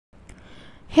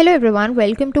Hello everyone,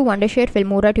 welcome to Wondershare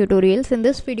Filmora tutorials. In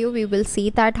this video we will see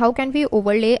that how can we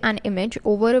overlay an image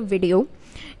over a video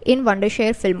in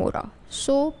Wondershare Filmora.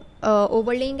 So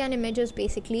overlaying an image is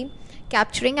basically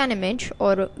capturing an image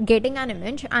or getting an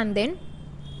image and then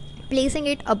placing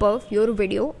it above your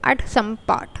video at some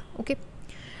part. Okay,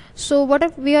 so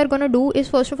what we are going to do is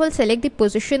first of all select the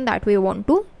position that we want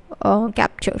to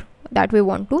capture, that we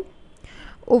want to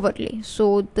overlay.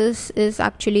 So this is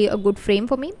actually a good frame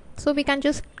for me, so we can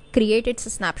just create its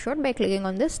snapshot by clicking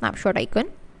on this snapshot icon.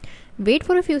 Wait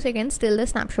for a few seconds till the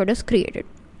snapshot is created.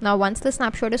 Now once the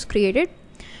snapshot is created,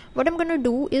 what I'm going to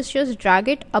do is just drag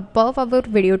it above our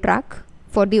video track.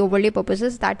 For the overlay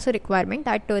purposes, that's a requirement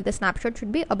that the snapshot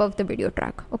should be above the video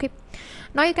track. Okay,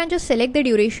 now you can just select the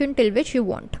duration till which you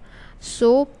want.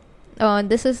 So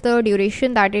this is the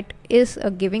duration that it is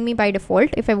giving me by default.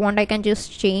 If I want, I can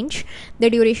just change the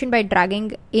duration by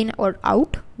dragging in or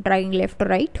out, dragging left or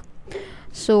right.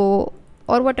 So,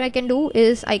 or what I can do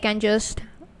is I can just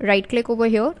right click over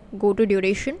here, go to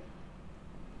duration,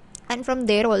 and from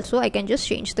there also I can just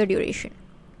change the duration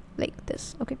like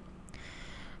this. Okay,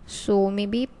 so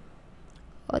maybe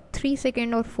a 3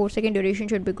 second or 4 second duration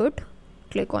should be good.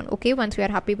 Click on OK once we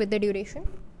are happy with the duration.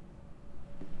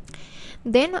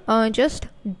 Then just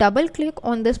double click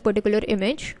on this particular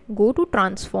image, go to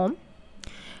transform.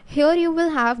 Here you will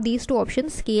have these two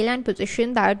options, scale and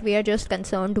position, that we are just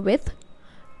concerned with.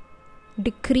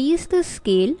 Decrease the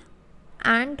scale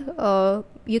and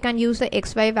you can use the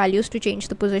XY values to change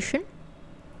the position,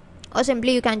 or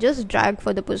simply you can just drag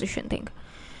for the position thing.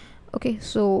 Okay,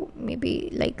 so maybe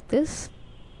like this.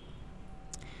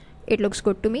 It looks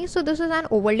good to me. So this is an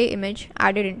overlay image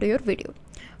added into your video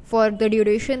for the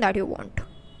duration that you want.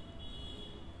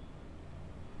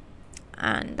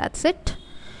 And that's it.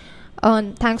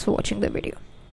 Thanks for watching the video.